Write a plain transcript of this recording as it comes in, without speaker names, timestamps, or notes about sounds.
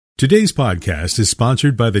Today's podcast is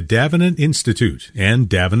sponsored by the Davenant Institute and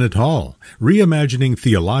Davenant Hall, reimagining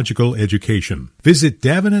theological education. Visit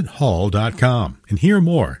davenanthall.com and hear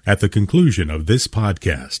more at the conclusion of this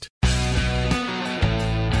podcast.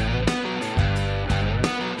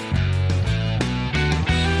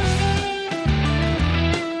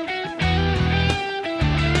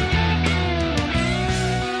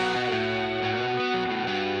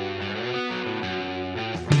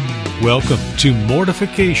 Welcome to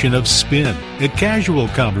Mortification of Spin, a casual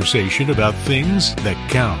conversation about things that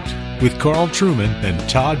count, with Carl Trueman and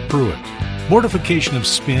Todd Pruitt. Mortification of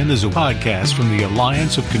Spin is a podcast from the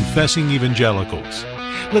Alliance of Confessing Evangelicals.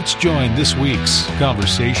 Let's join this week's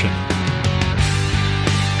conversation.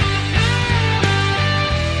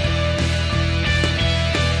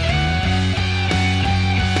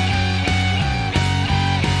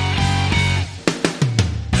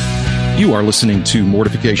 You are listening to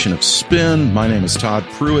Mortification of Spin. My name is Todd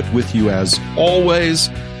Pruitt, with you as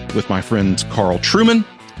always, with my friend Carl Trueman.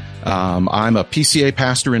 I'm a PCA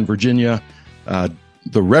pastor in Virginia.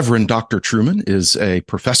 The Reverend Dr. Trueman is a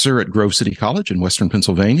professor at Grove City College in Western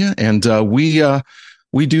Pennsylvania, and we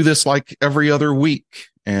do this like every other week.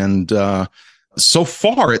 And so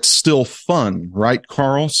far, it's still fun, right,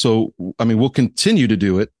 Carl? So, I mean, we'll continue to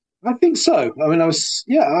do it. I think so. I mean, I was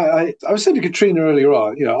saying to Katrina earlier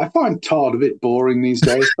on, I find Todd a bit boring these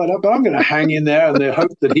days, but I'm going to hang in there and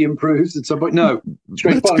hope that he improves at some point. No, it's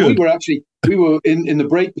great fun. We were in the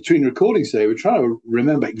break between recordings today. We're trying to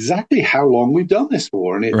remember exactly how long we've done this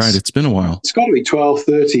for. And it's been a while. It's got to be 12,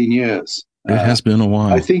 13 years. It has been a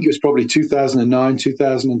while. I think it was probably 2009,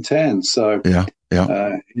 2010. So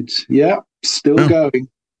it's still going.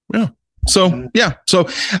 Yeah. So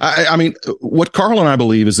I mean, what Carl and I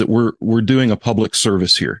believe is that we're doing a public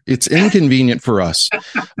service here. It's inconvenient for us,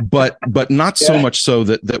 but not so much so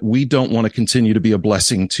that we don't want to continue to be a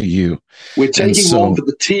blessing to you. We're taking one for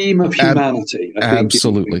the team of humanity.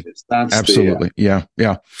 Absolutely. Yeah.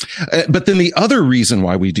 But then the other reason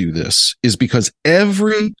why we do this is because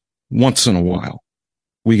every once in a while,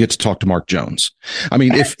 we get to talk to Mark Jones. I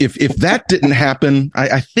mean, if that didn't happen,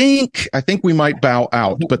 I think we might bow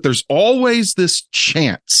out, but there's always this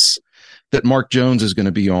chance that Mark Jones is going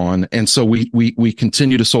to be on. And so we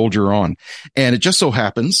continue to soldier on. And it just so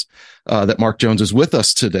happens, that Mark Jones is with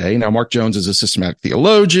us today. Now, Mark Jones is a systematic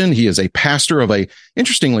theologian. He is a pastor of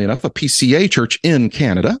interestingly enough, a PCA church in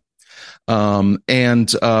Canada.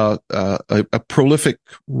 And a prolific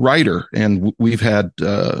writer. And we've had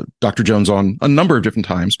Dr. Jones on a number of different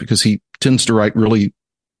times because he tends to write really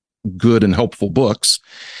good and helpful books.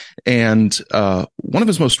 And one of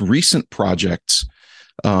his most recent projects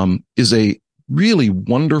is a really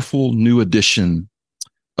wonderful new edition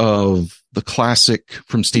of the classic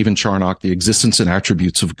from Stephen Charnock, The Existence and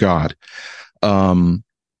Attributes of God, along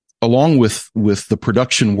with the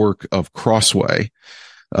production work of Crossway.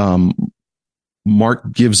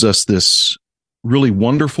 Mark gives us this really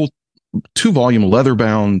wonderful 2-volume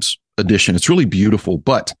leather-bound edition. It's really beautiful,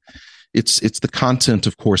 but it's the content,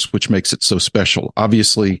 of course, which makes it so special.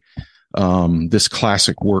 Obviously, this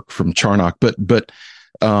classic work from Charnock, but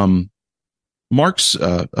Mark's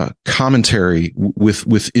commentary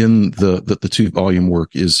within the 2-volume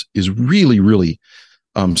work is really, really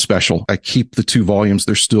special. I keep the 2 volumes;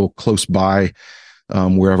 they're still close by.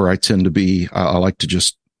 Wherever I tend to be, I like to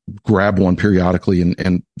just grab one periodically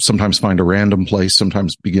and sometimes find a random place,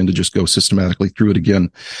 sometimes begin to just go systematically through it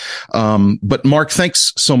again. But Mark,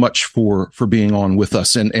 thanks so much for being on with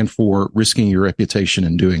us and for risking your reputation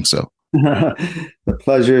in doing so. The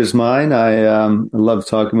pleasure is mine. I love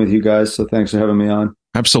talking with you guys. So thanks for having me on.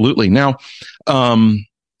 Absolutely. Now,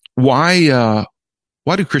 why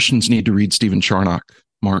do Christians need to read Stephen Charnock,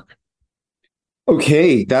 Mark?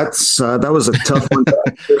 Okay, that was a tough one.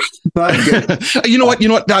 But you know what?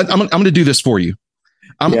 I'm going to do this for you.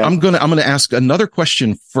 I'm going to ask another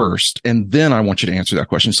question first, and then I want you to answer that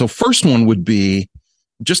question. So first one would be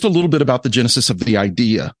just a little bit about the genesis of the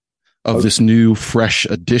idea of this new, fresh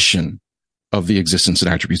edition of The Existence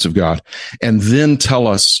and Attributes of God, and then tell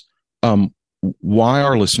us why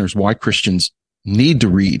our listeners, why Christians need to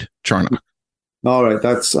read Charnock. All right,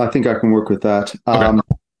 I think I can work with that. Okay.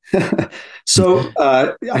 So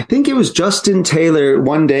I think it was Justin Taylor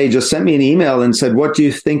one day just sent me an email and said, "What do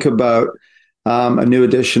you think about a new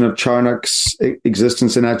edition of Charnock's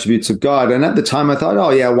Existence and Attributes of God?" And at the time I thought, oh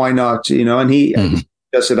yeah, why not? And he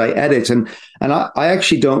suggested I edit. And I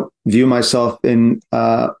actually don't view myself in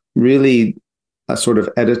really a sort of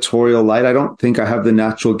editorial light. I don't think I have the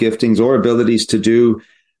natural giftings or abilities to do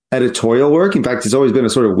editorial work. In fact, it's always been a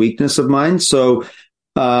sort of weakness of mine. So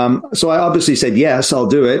I obviously said, yes, I'll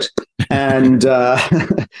do it. And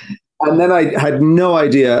And then I had no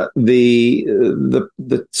idea the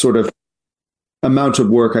sort of amount of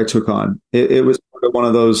work I took on. It was sort of one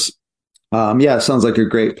of those, it sounds like a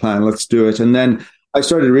great plan. Let's do it. And then I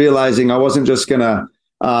started realizing I wasn't just going to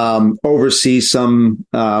oversee some,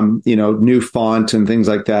 new font and things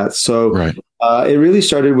like that. So it really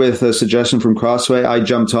started with a suggestion from Crossway. I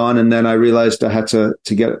jumped on, and then I realized I had to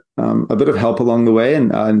get a bit of help along the way.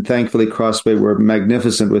 And thankfully, Crossway were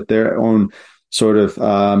magnificent with their own sort of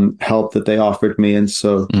help that they offered me. And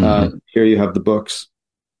so here you have the books.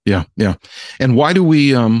 Yeah. Yeah. And why do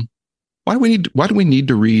we need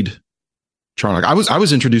to read Charnock? I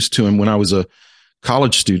was introduced to him when I was a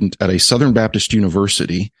college student at a Southern Baptist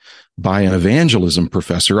university by an evangelism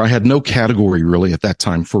professor. I had no category really at that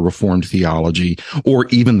time for Reformed theology or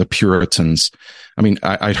even the Puritans. I mean,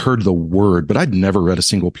 I'd heard the word, but I'd never read a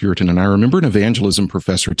single Puritan. And I remember an evangelism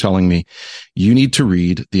professor telling me, you need to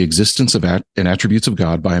read The Existence of and Attributes of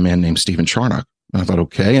God by a man named Stephen Charnock. And I thought,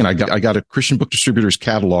 okay. And I got a Christian Book Distributors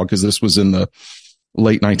catalog because this was in the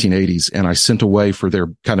late 1980s. And I sent away for their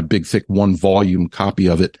kind of big, thick 1-volume copy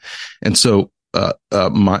of it. And so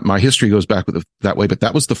my history goes back that way, but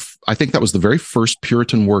I think that was the very first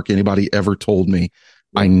Puritan work anybody ever told me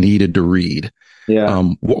I needed to read. Yeah.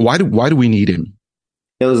 Why do we need him?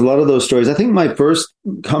 Yeah, there's a lot of those stories. I think my first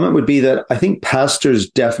comment would be that I think pastors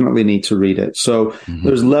definitely need to read it. So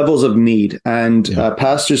there's levels of need, and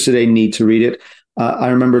pastors today need to read it. I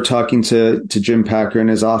remember talking to Jim Packer in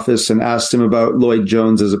his office and asked him about Lloyd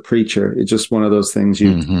Jones as a preacher. It's just one of those things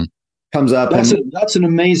comes up. That's an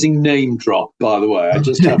amazing name drop, by the way. I was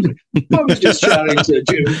just chatting to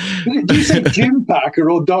Jim. Do you say Jim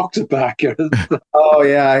Packer or Dr. Packer? Oh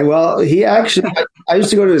yeah. Well, he actually, I used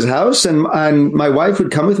to go to his house, and my wife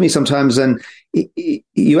would come with me sometimes, and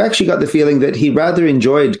you actually got the feeling that he rather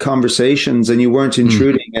enjoyed conversations and you weren't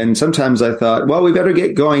intruding. And sometimes I thought, well, we better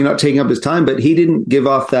get going, not taking up his time, but he didn't give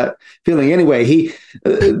off that feeling. Anyway,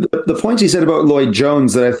 the points he said about Lloyd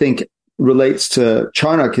Jones that I think relates to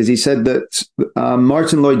Charnock is he said that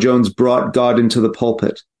Martin Lloyd Jones brought God into the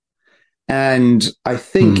pulpit. And I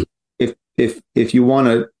think if you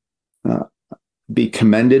want to be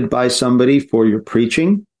commended by somebody for your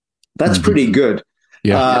preaching, that's pretty good.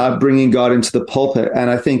 Yeah. Bringing God into the pulpit.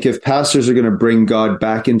 And I think if pastors are going to bring God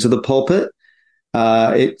back into the pulpit,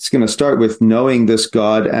 it's going to start with knowing this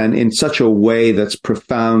God, and in such a way that's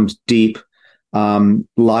profound, deep,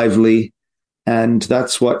 lively. And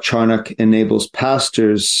that's what Charnock enables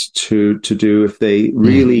pastors to do if they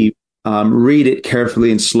really read it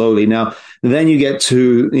carefully and slowly. Now, then you get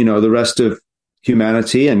to, the rest of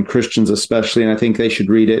humanity and Christians especially, and I think they should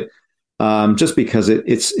read it just because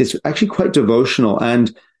it's actually quite devotional.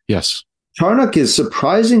 And yes, Charnock is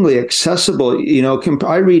surprisingly accessible.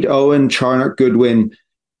 I read Owen, Charnock, Goodwin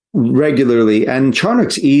regularly, and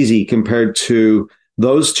Charnock's easy compared to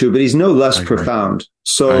those two, but he's no less profound.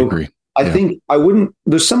 So I agree. I think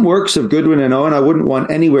there's some works of Goodwin and Owen I wouldn't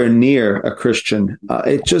want anywhere near a Christian.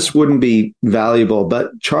 It just wouldn't be valuable.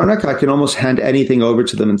 But Charnock, I can almost hand anything over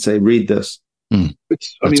to them and say, read this.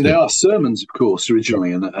 They are sermons, of course,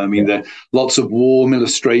 originally. And they're lots of warm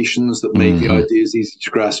illustrations that make the ideas easy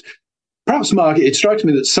to grasp. Perhaps, Mark, it strikes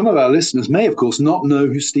me that some of our listeners may, of course, not know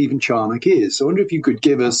who Stephen Charnock is. So I wonder if you could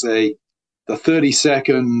give us the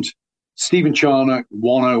 30-second Stephen Charnock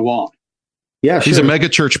 101. Yeah, He's a mega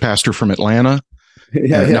church pastor from Atlanta.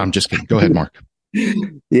 No, I'm just kidding. Go ahead, Mark.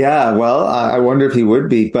 Yeah, well, I wonder if he would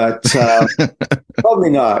be, but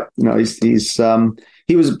probably not.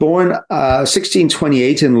 He was born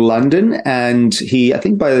 1628 in London, and I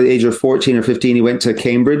think by the age of 14 or 15, he went to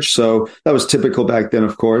Cambridge. So that was typical back then,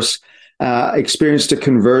 of course. Experienced a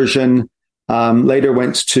conversion. Later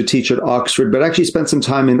went to teach at Oxford, but actually spent some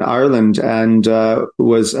time in Ireland and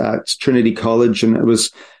was at Trinity College. And it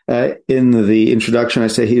was in the introduction, I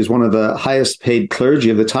say he was one of the highest paid clergy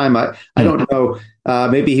of the time. I don't know.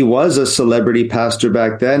 Maybe he was a celebrity pastor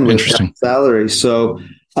back then with that salary. So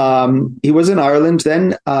he was in Ireland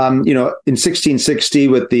then, in 1660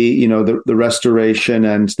 with the Restoration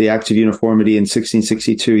and the Act of Uniformity in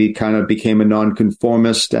 1662, he kind of became a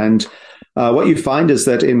nonconformist. And what you find is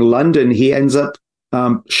that in London, he ends up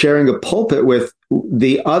sharing a pulpit with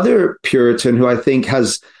the other Puritan who I think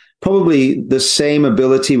has probably the same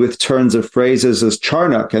ability with turns of phrases as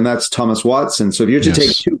Charnock, and that's Thomas Watson. So if you're to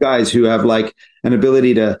take two guys who have like an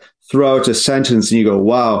ability to throw out a sentence and you go,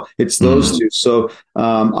 wow, it's those two. So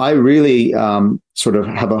I really sort of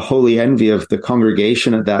have a holy envy of the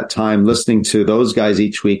congregation at that time, listening to those guys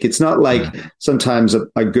each week. It's not like sometimes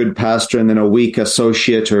a good pastor and then a weak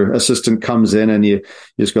associate or assistant comes in and you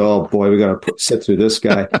just go, oh boy, we got to sit through this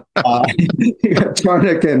guy.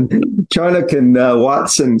 Charnock and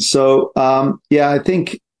Watson. So I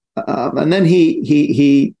think, and then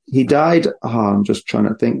he died. Oh, I'm just trying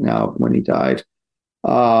to think now when he died.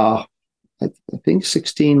 I think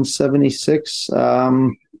 1676.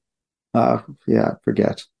 I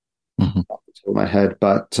forget off the top of my head,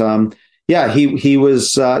 but he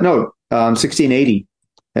was 1680,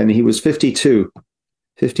 and he was 52.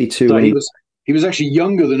 52. So he was actually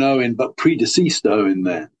younger than Owen, but predeceased Owen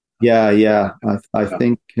then. Yeah. I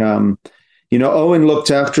think Owen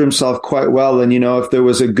looked after himself quite well, and if there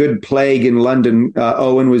was a good plague in London,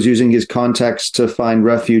 Owen was using his contacts to find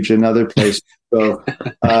refuge in other places. So.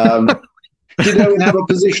 Did Owen have a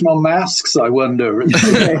position on masks, I wonder?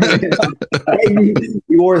 He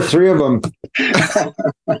wore 3 of them.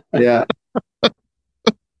 Yeah.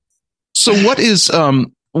 So what is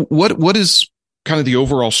kind of the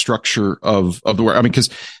overall structure of the work? I mean,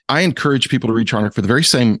 because I encourage people to read Charnock for the very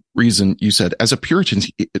same reason you said. As a Puritan,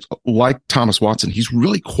 like Thomas Watson, he's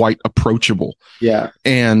really quite approachable. Yeah.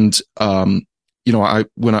 And when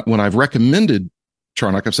I've recommended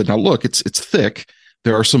Charnock, I've said, now look, it's thick.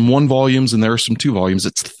 There are some 1 volumes and there are some 2 volumes.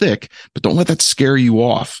 It's thick, but don't let that scare you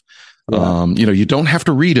off. Yeah. You don't have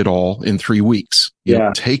to read it all in 3 weeks.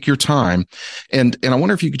 Take your time. And I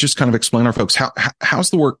wonder if you could just kind of explain our folks, how's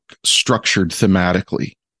the work structured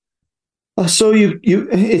thematically? So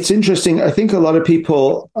it's interesting. I think a lot of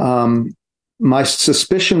people, my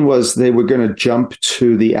suspicion was they were going to jump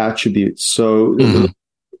to the attributes. So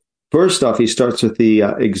first off, he starts with the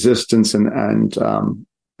existence and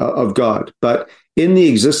of God, but in the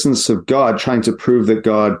existence of God, trying to prove that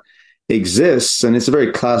God exists, and it's a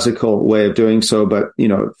very classical way of doing so, but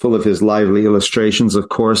full of his lively illustrations, of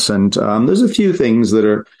course. And there's a few things that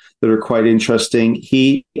are quite interesting.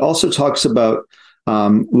 He also talks about a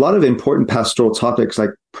lot of important pastoral topics like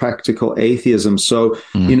practical atheism. So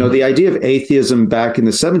the idea of atheism back in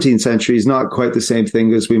the 17th century is not quite the same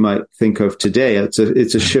thing as we might think of today. It's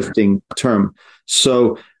a shifting term.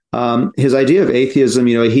 So his idea of atheism,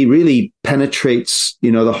 he really penetrates,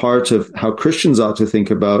 the heart of how Christians ought to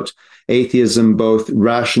think about atheism, both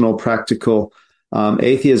rational, practical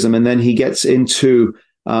atheism. And then he gets into,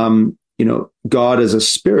 God as a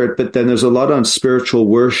spirit, but then there's a lot on spiritual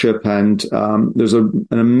worship. And there's an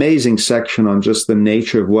amazing section on just the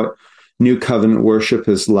nature of what New Covenant worship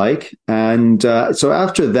is like. And so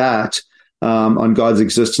after that, on God's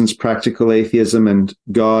existence, practical atheism, and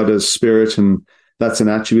God as spirit, and that's an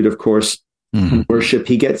attribute, of course, worship.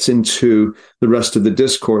 He gets into the rest of the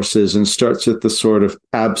discourses and starts with the sort of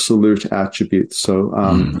absolute attributes. So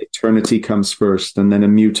eternity comes first, and then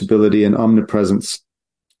immutability and omnipresence.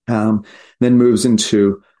 Then moves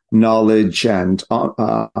into knowledge and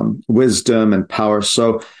wisdom and power.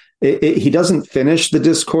 So he doesn't finish the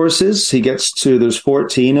discourses. He gets to, there's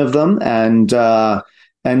 14 of them, and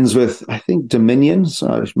ends with, I think, dominion.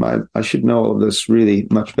 So I should know all of this really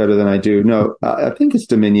much better than I do. No, I think it's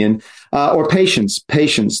dominion or patience,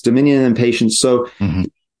 dominion and patience. So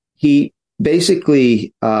he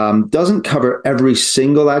basically doesn't cover every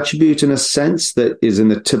single attribute in a sense that is in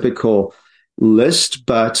the typical list,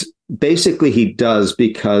 but basically he does,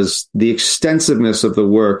 because the extensiveness of the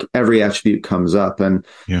work, every attribute comes up. And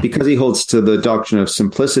because he holds to the doctrine of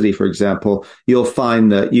simplicity, for example, you'll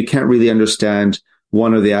find that you can't really understand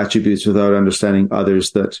one of the attributes without understanding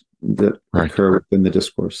others that occur within the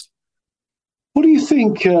discourse. What do you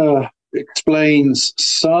think explains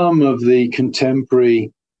some of the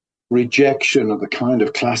contemporary rejection of the kind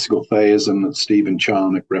of classical theism that Stephen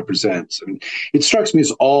Charnock represents? I mean, it strikes me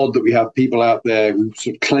as odd that we have people out there who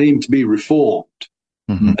sort of claim to be reformed,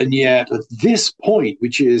 and yet at this point,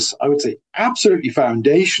 which is, I would say, absolutely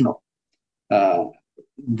foundational,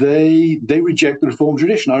 they reject the Reformed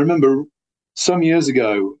tradition. I remember some years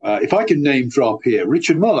ago, if I can name drop here,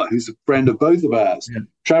 Richard Muller, who's a friend of both of ours,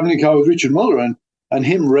 traveling a car with Richard Muller and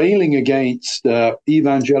him railing against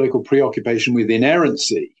evangelical preoccupation with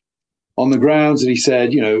inerrancy on the grounds that he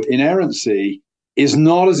said, inerrancy is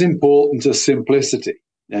not as important as simplicity.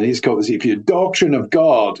 And he's got, if your doctrine of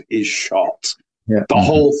God is shot, the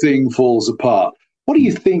whole thing falls apart. What do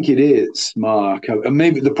you think it is, Mark? And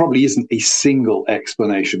maybe there probably isn't a single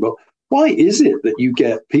explanation, but why is it that you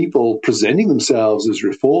get people presenting themselves as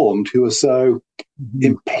reformed who are so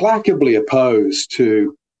implacably opposed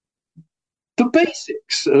to the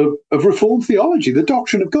basics of Reformed theology, the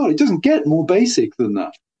doctrine of God? It doesn't get more basic than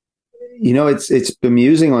that. it's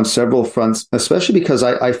bemusing on several fronts, especially because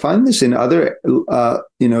I find this in other,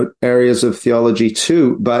 areas of theology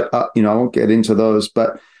too, but, I won't get into those,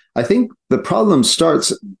 but I think the problem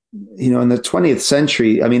starts, in the 20th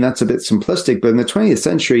century. I mean, that's a bit simplistic, but in the 20th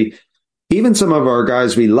century, even some of our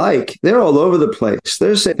guys we like, they're all over the place.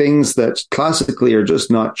 They're saying things that classically are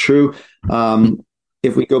just not true.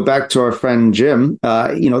 If we go back to our friend Jim,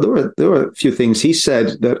 there were a few things he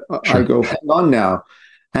said that I go, hang on now.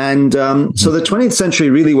 And so the 20th century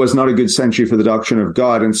really was not a good century for the doctrine of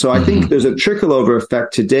God. And so I think there's a trickle over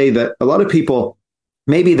effect today that a lot of people,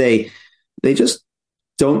 maybe they just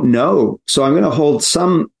don't know. So I'm going to hold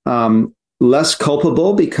some less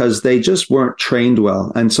culpable because they just weren't trained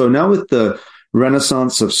well. And so now with the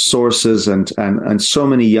renaissance of sources and so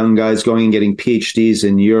many young guys going and getting PhDs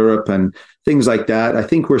in Europe and things like that, I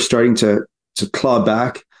think we're starting to claw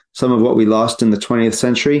back some of what we lost in the 20th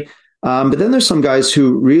century. But then there's some guys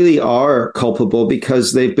who really are culpable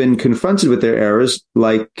because they've been confronted with their errors,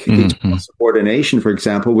 like subordination, for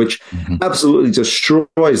example, which absolutely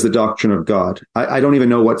destroys the doctrine of God. I don't even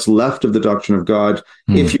know what's left of the doctrine of God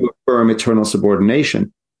if you affirm eternal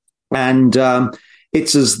subordination. And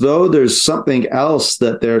it's as though there's something else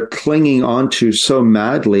that they're clinging onto so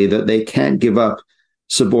madly that they can't give up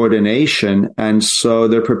subordination. And so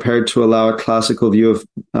they're prepared to allow a classical view of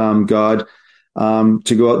God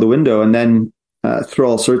to go out the window, and then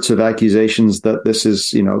throw all sorts of accusations that this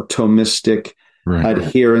is, Thomistic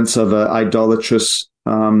adherence of an idolatrous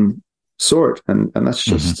sort, and that's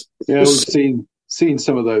just we've seen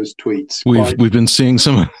some of those tweets. We've been seeing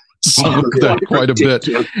some of that quite a bit,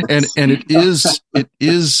 and it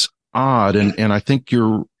is odd, and I think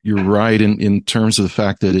you're right in terms of the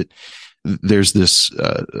fact that there's this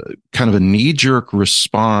kind of a knee-jerk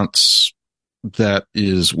response that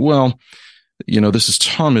is, well, this is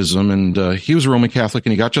Thomism, and he was a Roman Catholic,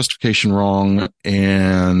 and he got justification wrong,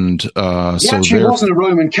 and he actually wasn't a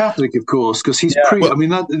Roman Catholic, of course, because he's pre. I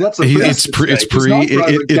mean, that's a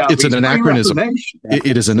it's an anachronism.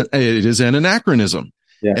 It is an anachronism,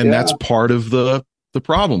 and that's part of the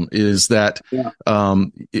problem. Is that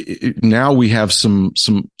now we have some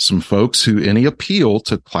folks who any appeal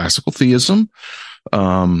to classical theism,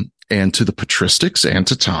 and to the patristics and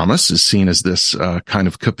to Thomas is seen as this kind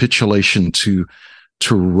of capitulation to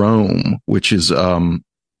Rome, which is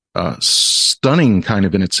stunning, kind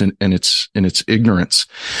of in its ignorance.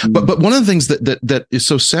 But one of the things that is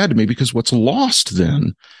so sad to me, because what's lost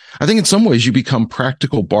then, I think in some ways you become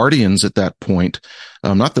practical Barthians at that point.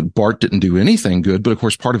 Not that Barth didn't do anything good, but of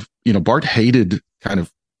course part of Barth hated kind of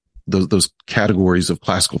those categories of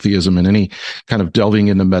classical theism and any kind of delving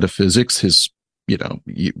into metaphysics. His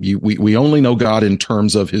we only know God in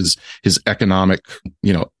terms of his economic,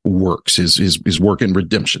 works, his work in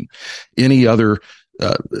redemption. Any other,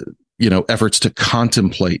 efforts to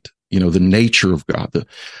contemplate, the nature of God,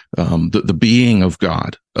 the being of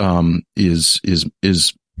God, is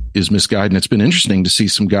misguided. And it's been interesting to see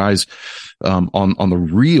some guys, on the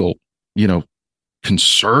real,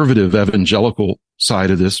 conservative evangelical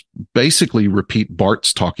side of this basically repeat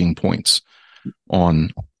Barth's talking points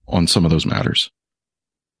on some of those matters.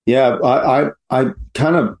 Yeah, I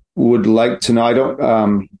kind of would like to know. I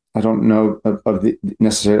don't know of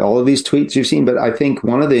necessarily all of these tweets you've seen, but I think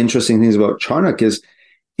one of the interesting things about Charnock is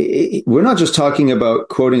we're not just talking about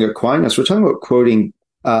quoting Aquinas. We're talking about quoting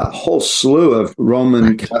a whole slew of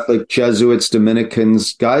Roman Catholic Jesuits,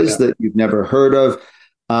 Dominicans, guys that you've never heard of.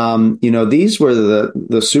 These were the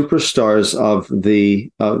superstars of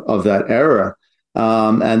that era.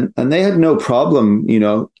 And they had no problem,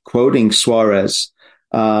 quoting Suarez,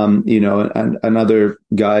 and other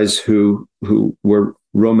guys who were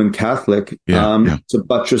Roman Catholic, to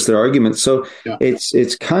buttress their arguments. So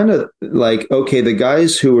it's kind of like, okay, the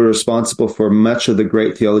guys who were responsible for much of the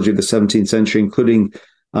great theology of the 17th century, including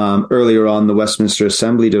earlier on the Westminster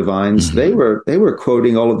Assembly divines, they were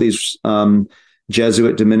quoting all of these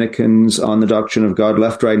Jesuit Dominicans on the doctrine of God,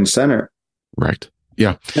 left, right, and center. Right.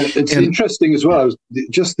 Yeah. It's interesting as well. I was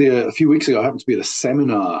just a few weeks ago, I happened to be at a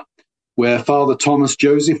seminar where Father Thomas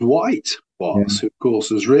Joseph White was, who of course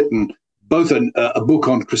has written both a book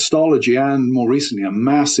on Christology and more recently a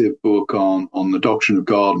massive book on the doctrine of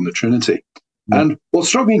God and the Trinity. And what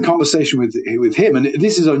struck me in conversation with him, and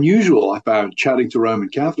this is unusual, I found, chatting to Roman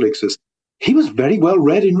Catholics, is he was very well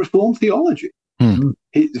read in Reformed theology.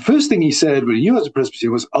 The first thing he said when he was a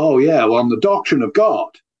Presbyterian was, on the doctrine of God,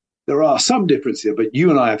 there are some differences here, but you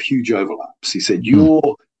and I have huge overlaps. He said,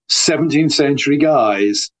 your 17th century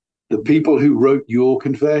guys, the people who wrote your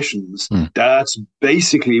confessions, that's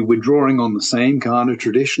basically we're drawing on the same kind of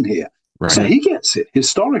tradition here. Right. So he gets it.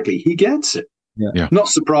 Historically, he gets it. Yeah. Not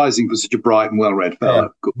surprising for such a bright and well-read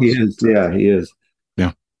fellow. He is. Yeah, he is.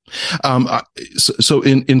 Yeah. So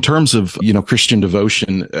in terms of, Christian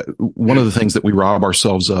devotion, one of the things that we rob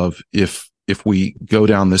ourselves of if we go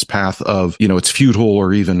down this path of, it's futile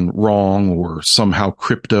or even wrong or somehow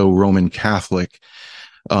crypto-Roman Catholic,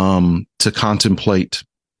 to contemplate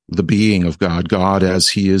the being of God as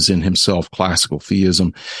he is in himself, classical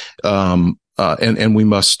theism. And we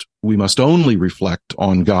must only reflect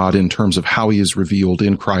on God in terms of how he is revealed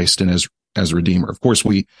in Christ and as Redeemer. Of course,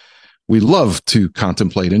 we love to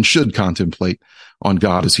contemplate and should contemplate on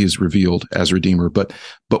God as he is revealed as Redeemer, but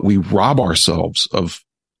we rob ourselves of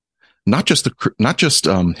not just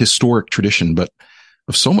historic tradition, but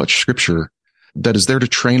of so much scripture that is there to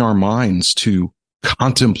train our minds to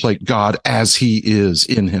contemplate God as he is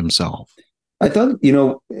in himself. I thought,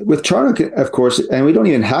 with Charnock, of course, and we don't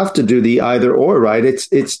even have to do the either or, right? It's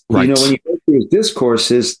right. When you go through his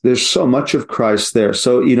discourses, there's so much of Christ there.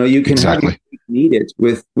 So, you can need it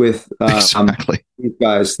with exactly. These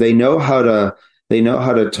guys. They know how to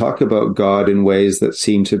talk about God in ways that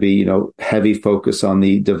seem to be, heavy focus on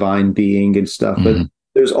the divine being and stuff. Mm-hmm. But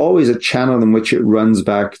there's always a channel in which it runs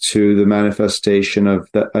back to the manifestation of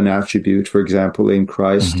an attribute, for example, in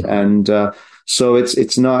Christ. Mm-hmm. And so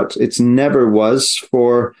it's never was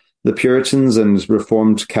for the Puritans and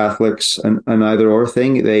Reformed Catholics an either or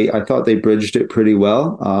thing. I thought they bridged it pretty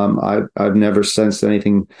well. I've never sensed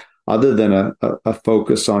anything other than a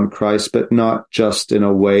focus on Christ, but not just in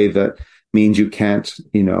a way that means you can't,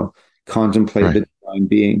 contemplate right. The divine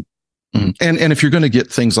being. Mm-hmm. And if you're going to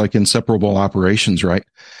get things like inseparable operations, right,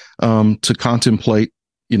 to contemplate,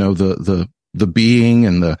 the being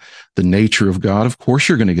and the nature of God, of course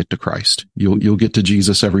you're going to get to Christ. You'll get to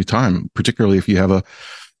Jesus every time, particularly if you have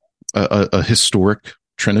a historic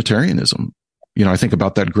Trinitarianism. I think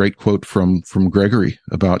about that great quote from Gregory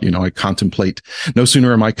about, I contemplate, no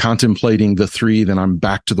sooner am I contemplating the three than I'm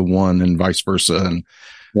back to the one, and vice versa. And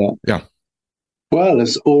yeah. Well,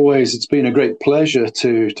 as always, it's been a great pleasure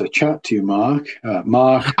to chat to you, Mark.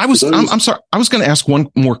 Mark, I'm sorry. I was going to ask one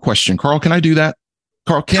more question. Carl, can I do that?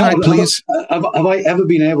 Carl, can I please? Have I ever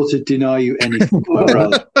been able to deny you anything?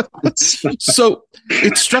 So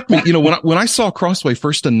it struck me, when I saw Crossway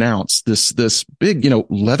first announce this big,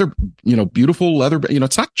 leather, beautiful leather,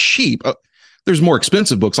 it's not cheap. There's more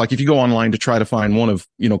expensive books. Like if you go online to try to find one of,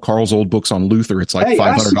 Carl's old books on Luther, it's like $500.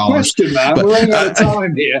 Ask the question, man. We're running out of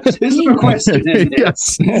time here. This is a question.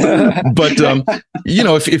 Yes. But,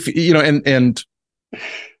 and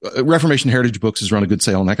Reformation Heritage Books has run a good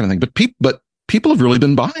sale and that kind of thing. But people have really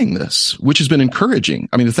been buying this, which has been encouraging.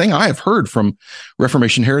 I mean, the thing I have heard from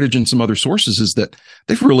Reformation Heritage and some other sources is that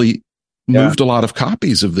they've really moved a lot of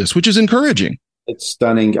copies of this, which is encouraging. It's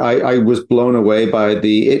stunning. I was blown away by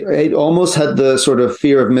it almost had the sort of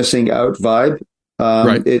fear of missing out vibe.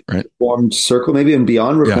 Right. Reformed Circle, maybe even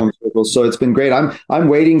beyond Reformed Circle. So it's been great. I'm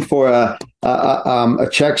waiting for a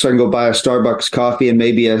check so I can go buy a Starbucks coffee and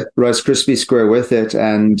maybe a Rice Krispie square with it.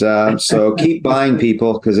 And so keep buying,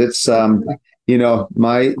 people, because it's my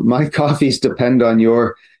coffees depend on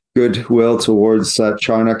your goodwill towards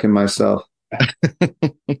Charnock and myself.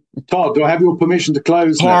 Todd, do I have your permission to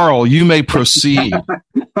close Carl, you may proceed.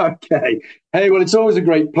 Okay. Hey, well, it's always a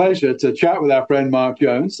great pleasure to chat with our friend Mark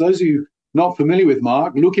Jones. Those of you not familiar with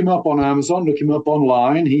Mark, look him up on Amazon, look him up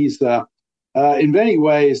online. He's, in many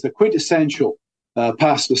ways, the quintessential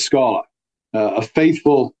pastor scholar, a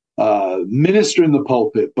faithful minister in the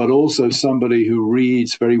pulpit, but also somebody who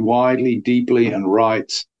reads very widely, deeply, and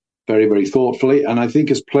writes very, very thoughtfully, and I think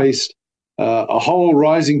has placed a whole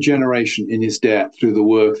rising generation in his debt through the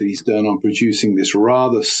work that he's done on producing this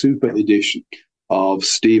rather super edition of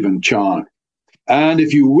Stephen Charnock. And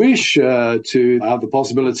if you wish to have the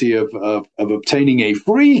possibility of obtaining a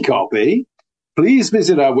free copy, please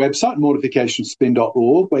visit our website,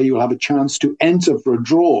 mortificationspin.org, where you'll have a chance to enter for a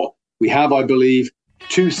draw. We have, I believe,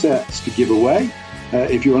 2 sets to give away.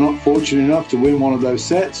 If you are not fortunate enough to win one of those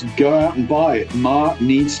sets, go out and buy it. Mark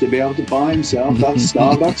needs to be able to buy himself that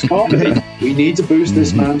Starbucks coffee. We need to boost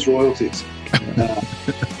this man's royalties.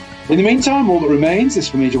 In the meantime, all that remains is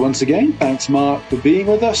for me to once again thanks Mark for being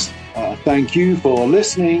with us. Thank you for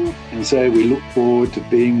listening, and so we look forward to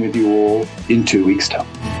being with you all in 2 weeks' time.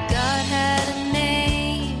 God had a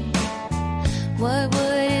name. What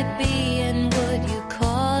would it be, and would you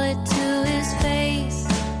call it to his face?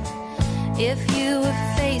 If you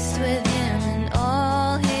were faced with him in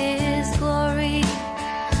all his glory,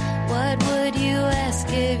 what would you ask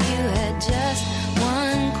if you had just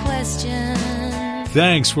one question?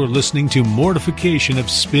 Thanks for listening to Mortification of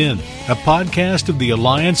Spin, a podcast of the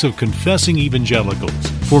Alliance of Confessing Evangelicals.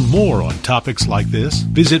 For more on topics like this,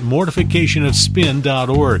 visit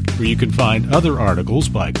mortificationofspin.org, where you can find other articles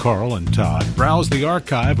by Carl and Todd, browse the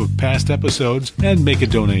archive of past episodes, and make a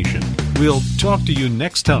donation. We'll talk to you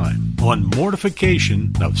next time on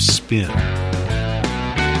Mortification of Spin.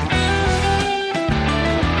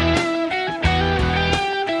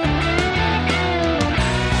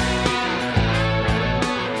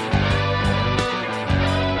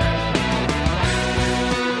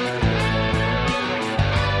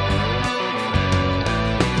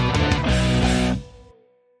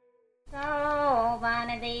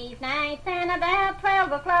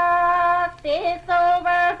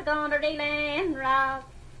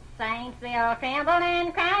 Saints will tremble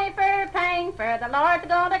and cry for pain, for the Lord's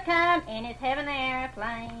going to come in his heaven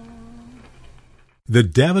airplane. The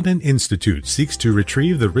Davenant Institute seeks to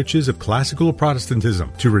retrieve the riches of classical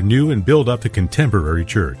Protestantism to renew and build up the contemporary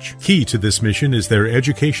church. Key to this mission is their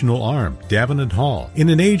educational arm, Davenant Hall. In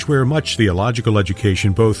an age where much theological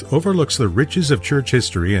education both overlooks the riches of church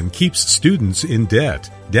history and keeps students in debt,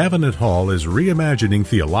 Davenant Hall is reimagining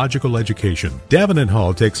theological education. Davenant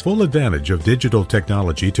Hall takes full advantage of digital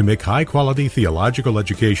technology to make high-quality theological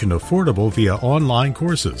education affordable via online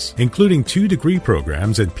courses, including 2 degree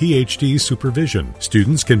programs and PhD supervision.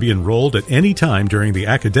 Students can be enrolled at any time during the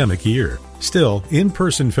academic year. Still,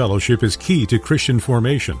 in-person fellowship is key to Christian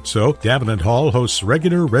formation, so Davenant Hall hosts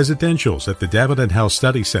regular residentials at the Davenant House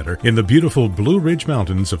Study Center in the beautiful Blue Ridge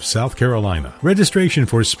Mountains of South Carolina. Registration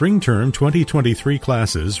for spring term 2023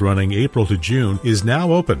 classes running April to June is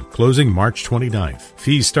now open, closing March 29th.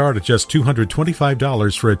 Fees start at just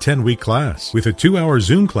 $225 for a 10-week class, with a 2-hour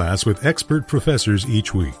Zoom class with expert professors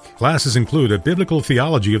each week. Classes include a biblical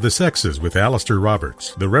theology of the sexes with Alistair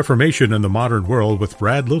Roberts, the Reformation in the Modern World with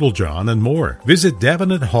Brad Littlejohn, and more. Visit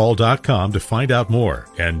DavenantHall.com to find out more,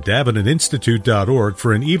 and DavenantInstitute.org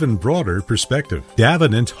for an even broader perspective.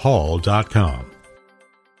 DavenantHall.com.